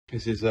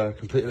This is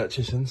Complete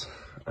Electricians.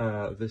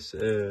 This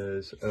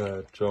is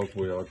a job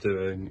we are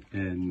doing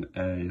in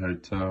a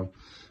hotel.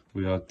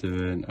 We are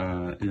doing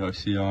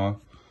EICR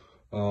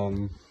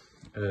on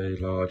a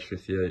large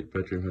 58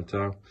 bedroom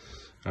hotel.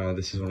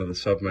 This is one of the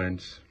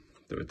sub-mains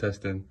that we're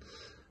testing.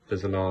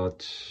 There's a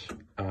large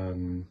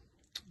main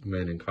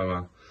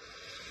incomer.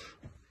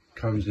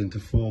 Comes into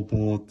 4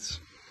 boards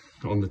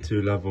on the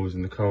 2 levels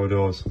in the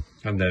corridors,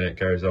 and then it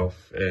goes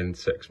off in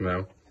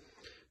 6mm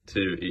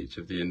to each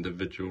of the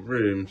individual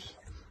rooms,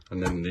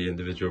 and then the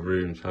individual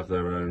rooms have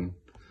their own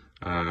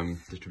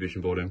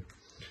distribution boarding.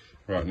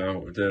 Right now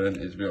what we're doing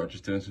is we are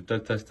just doing some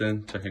dead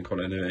testing, checking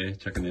continuity,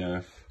 checking the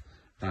earth,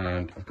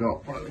 and I've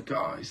got one of the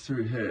guys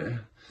through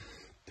here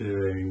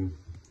doing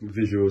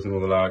visuals and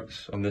all the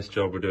lights. On this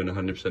job we're doing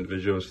 100%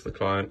 visuals for the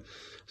client,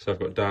 so I've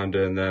got Dan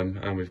doing them,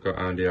 and we've got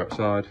Andy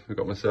outside, we've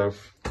got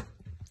myself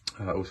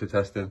also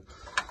testing.